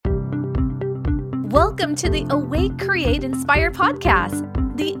Welcome to the Awake, Create, Inspire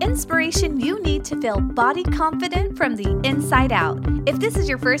podcast, the inspiration you need to feel body confident from the inside out. If this is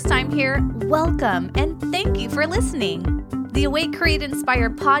your first time here, welcome and thank you for listening. The Awake, Create, Inspire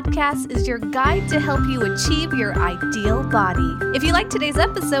podcast is your guide to help you achieve your ideal body. If you like today's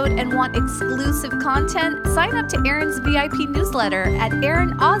episode and want exclusive content, sign up to Erin's VIP newsletter at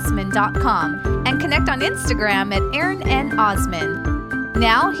erinosman.com and connect on Instagram at Erin N. Osman.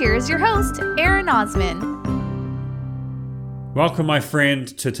 Now, here's your host, Erin Osman. Welcome, my friend,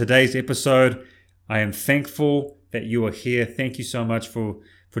 to today's episode. I am thankful that you are here. Thank you so much for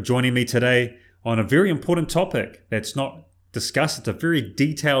joining me today on a very important topic that's not discussed. It's a very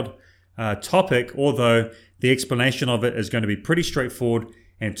detailed topic, although the explanation of it is going to be pretty straightforward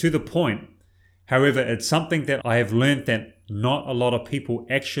and to the point. However, it's something that I have learned that not a lot of people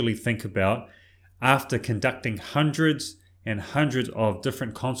actually think about after conducting hundreds and hundreds of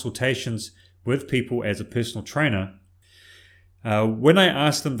different consultations with people as a personal trainer. When I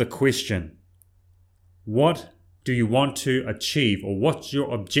ask them the question, what do you want to achieve, or what's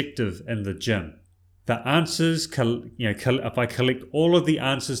your objective in the gym? The answers, if I collect all of the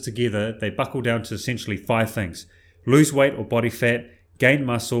answers together, they buckle down to essentially 5 things: lose weight or body fat, gain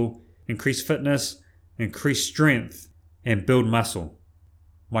muscle, increase fitness, increase strength, and build muscle.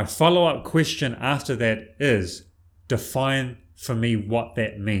 My follow-up question after that is, define for me what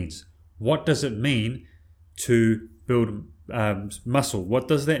that means. What does it mean to build muscle? What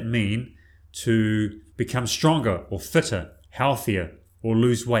does that mean to become stronger or fitter, healthier, or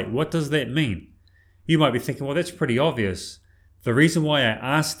lose weight? What does that mean? You might be thinking, well, that's pretty obvious. The reason why I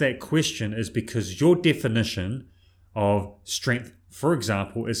asked that question is because your definition of strength, for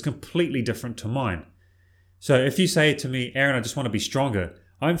example, is completely different to mine. So if you say to me, Erin, I just want to be stronger,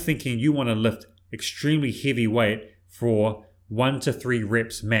 I'm thinking you want to lift extremely heavy weight for 1 to 3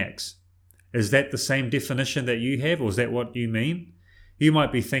 reps max. Is that the same definition that you have, or is that what you mean? You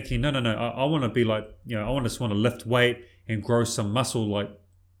might be thinking, no, I want to be like, I just want to lift weight and grow some muscle like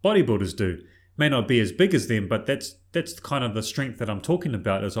bodybuilders do. May not be as big as them, but that's kind of the strength that I'm talking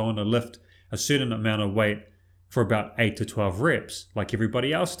about, is I want to lift a certain amount of weight for about 8 to 12 reps, like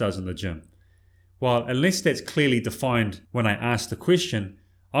everybody else does in the gym. Well, unless that's clearly defined when I ask the question,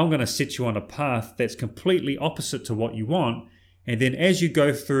 I'm going to set you on a path that's completely opposite to what you want. And then as you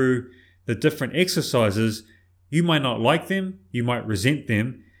go through the different exercises, you might not like them, you might resent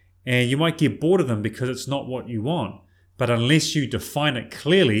them, and you might get bored of them because it's not what you want. But unless you define it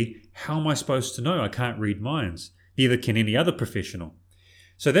clearly, how am I supposed to know? I can't read minds. Neither can any other professional.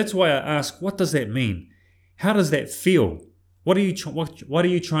 So that's why I ask, what does that mean? How does that feel? What are you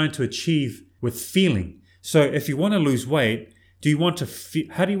trying to achieve with feeling? So if you want to lose weight,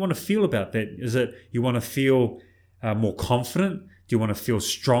 how do you want to feel about that? Is it you want to feel more confident? Do you want to feel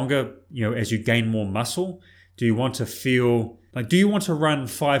stronger, as you gain more muscle? Do you want to feel do you want to run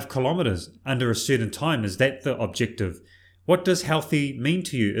 5 kilometers under a certain time? Is that the objective? What does healthy mean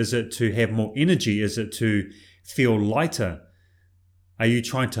to you? Is it to have more energy? Is it to feel lighter? Are you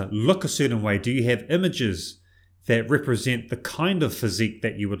trying to look a certain way? Do you have images that represent the kind of physique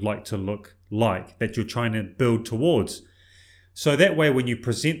that you would like to look like, that you're trying to build towards? So that way, when you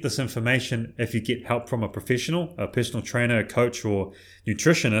present this information, if you get help from a professional, a personal trainer, a coach, or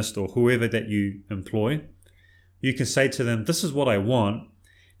nutritionist, or whoever that you employ, you can say to them, this is what I want,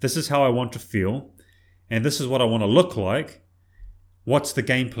 this is how I want to feel, and this is what I want to look like. What's the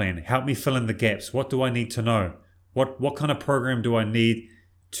game plan? Help me fill in the gaps. What do I need to know? What kind of program do I need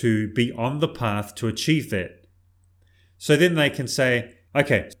to be on the path to achieve that? So then they can say,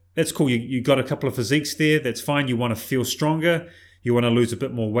 okay, that's cool. You got a couple of physiques there. That's fine. You want to feel stronger. You want to lose a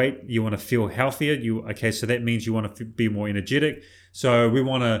bit more weight. You want to feel healthier. So that means you want to be more energetic. So we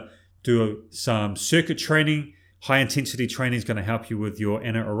want to do some circuit training. High intensity training is going to help you with your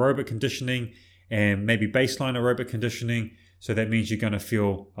anaerobic conditioning and maybe baseline aerobic conditioning. So that means you're going to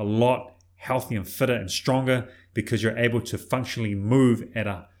feel a lot healthier and fitter and stronger because you're able to functionally move at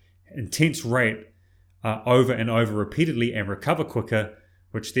an intense rate over and over repeatedly and recover quicker,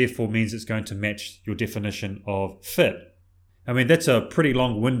 which therefore means it's going to match your definition of fit. I mean, that's a pretty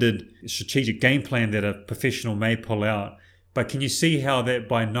long-winded strategic game plan that a professional may pull out. But can you see how that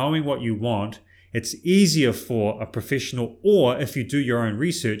by knowing what you want, it's easier for a professional, or if you do your own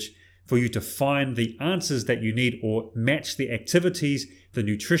research, for you to find the answers that you need or match the activities, the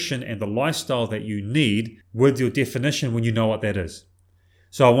nutrition, and the lifestyle that you need with your definition when you know what that is.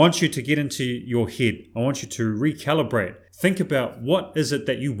 So I want you to get into your head. I want you to recalibrate. Think about what is it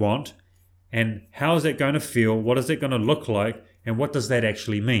that you want and how is it going to feel? What is it going to look like? And what does that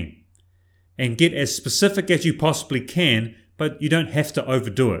actually mean? And get as specific as you possibly can, but you don't have to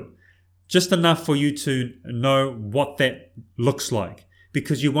overdo it. Just enough for you to know what that looks like,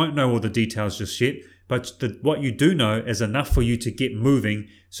 because you won't know all the details just yet, but what you do know is enough for you to get moving,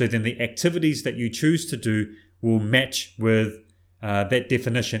 so then the activities that you choose to do will match with that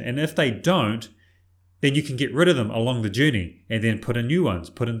definition. And if they don't, then you can get rid of them along the journey and then put in new ones,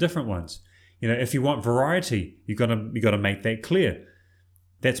 put in different ones. If you want variety, you got to make that clear.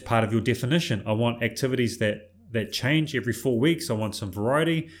 That's part of your definition. I want activities that change every 4 weeks. I want some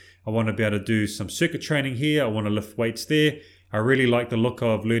variety. I want to be able to do some circuit training here. I want to lift weights there. I really like the look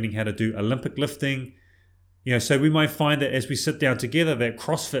of learning how to do Olympic lifting. So we might find that as we sit down together, that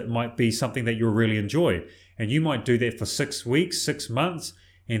CrossFit might be something that you'll really enjoy. And you might do that for 6 weeks, 6 months,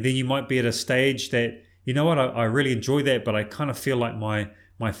 and then you might be at a stage that, I really enjoy that, but I kind of feel like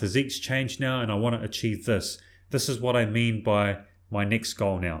my physique's changed now and I want to achieve this. This is what I mean by my next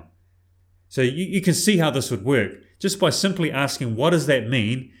goal now. So you can see how this would work just by simply asking, what does that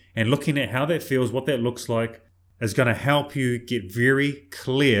mean? And looking at how that feels, what that looks like, is going to help you get very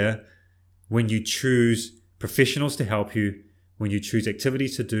clear when you choose professionals to help you, when you choose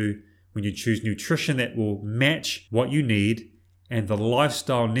activities to do, when you choose nutrition that will match what you need and the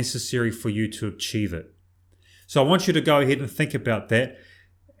lifestyle necessary for you to achieve it. So I want you to go ahead and think about that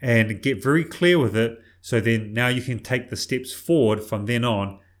and get very clear with it, so then now you can take the steps forward from then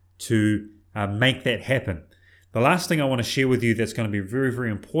on to make that happen. The last thing I want to share with you that's going to be very, very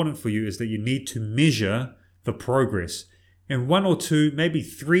important for you is that you need to measure the progress. And 1 or 2, maybe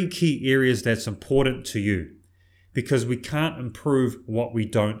 3 key areas that's important to you, because we can't improve what we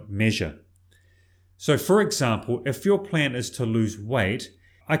don't measure. So for example, if your plan is to lose weight,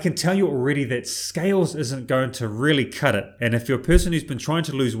 I can tell you already that scales isn't going to really cut it. And if you're a person who's been trying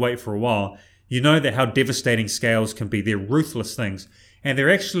to lose weight for a while, you know that how devastating scales can be. They're ruthless things, and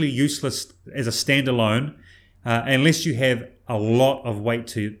they're actually useless as a standalone unless you have a lot of weight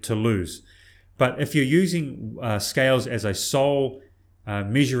to lose. But if you're using scales as a sole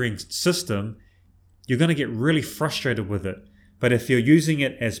measuring system, you're going to get really frustrated with it. But if you're using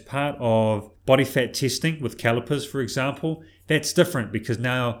it as part of body fat testing with calipers, for example, that's different, because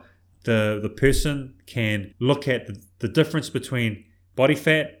now the person can look at the difference between body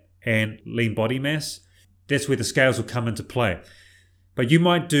fat and lean body mass. That's where the scales will come into play. But you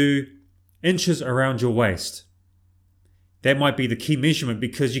might do inches around your waist. That might be the key measurement,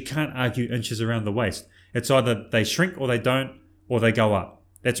 because you can't argue inches around the waist. It's either they shrink or they don't, or they go up.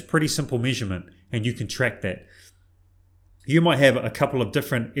 That's a pretty simple measurement, and you can track that. You might have a couple of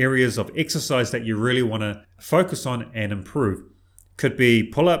different areas of exercise that you really want to focus on and improve. Could be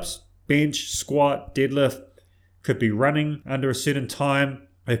pull-ups, bench, squat, deadlift. Could be running under a certain time.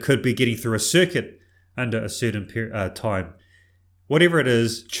 It could be getting through a circuit under a certain time. Whatever it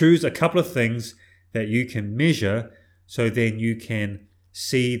is, choose a couple of things that you can measure, so then you can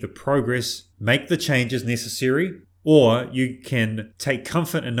see the progress, make the changes necessary, or you can take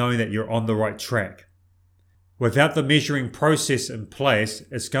comfort in knowing that you're on the right track. Without the measuring process in place,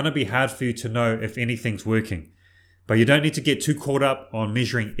 it's going to be hard for you to know if anything's working. But you don't need to get too caught up on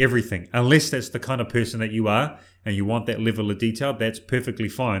measuring everything, unless that's the kind of person that you are and you want that level of detail. That's perfectly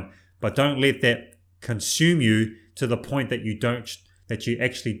fine. But don't let that consume you to the point that you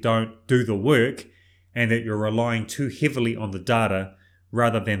actually don't do the work, and that you're relying too heavily on the data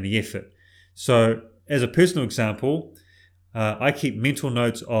rather than the effort. So as a personal example, I keep mental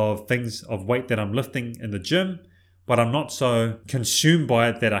notes of things of weight that I'm lifting in the gym, but I'm not so consumed by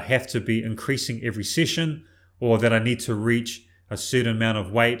it that I have to be increasing every session, or that I need to reach a certain amount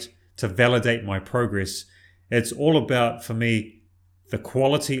of weight to validate my progress. It's all about, for me, the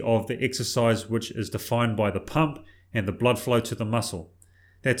quality of the exercise, which is defined by the pump and the blood flow to the muscle.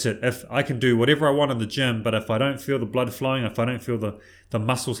 That's it. If I can do whatever I want in the gym, but if I don't feel the blood flowing, if I don't feel the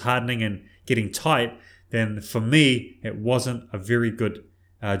muscles hardening and getting tight, then for me, it wasn't a very good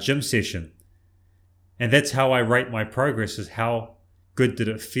gym session. And that's how I rate my progress, is how good did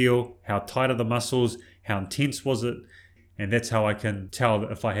it feel, how tight are the muscles, how intense was it, and that's how I can tell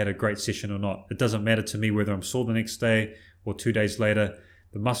if I had a great session or not. It doesn't matter to me whether I'm sore the next day or 2 days later.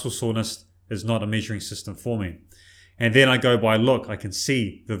 The muscle soreness is not a measuring system for me. And then I go by look. I can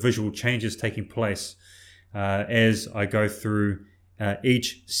see the visual changes taking place as I go through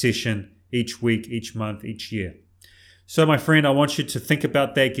each session, each week, each month, each year. So my friend, I want you to think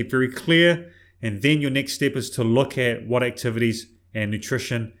about that, get very clear, and then your next step is to look at what activities and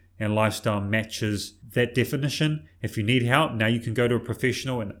nutrition and lifestyle matches that definition. If you need help, now you can go to a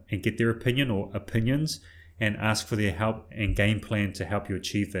professional and get their opinion or opinions and ask for their help and game plan to help you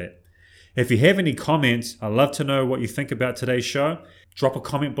achieve that. If you have any comments, I'd love to know what you think about today's show. Drop a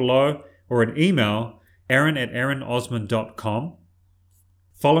comment below or an email, aaron@aaronosmond.com.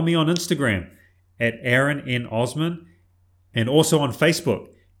 Follow me on Instagram at Aaron N. Osman, and also on Facebook,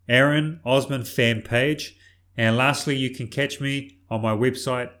 Aaron Osman fan page. And lastly, you can catch me on my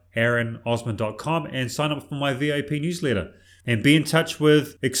website, aaronosman.com, and sign up for my VIP newsletter and be in touch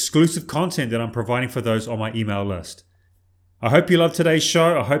with exclusive content that I'm providing for those on my email list. I hope you love today's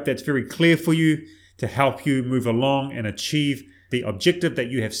show. I hope that's very clear for you to help you move along and achieve the objective that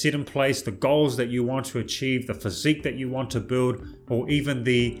you have set in place, the goals that you want to achieve, the physique that you want to build, or even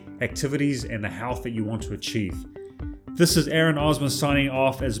the activities and the health that you want to achieve. This is Aaron Osman signing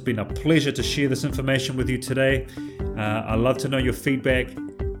off. It's been a pleasure to share this information with you today. I'd love to know your feedback.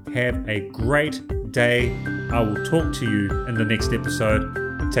 Have a great day. I will talk to you in the next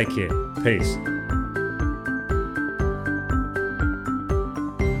episode. Take care. Peace.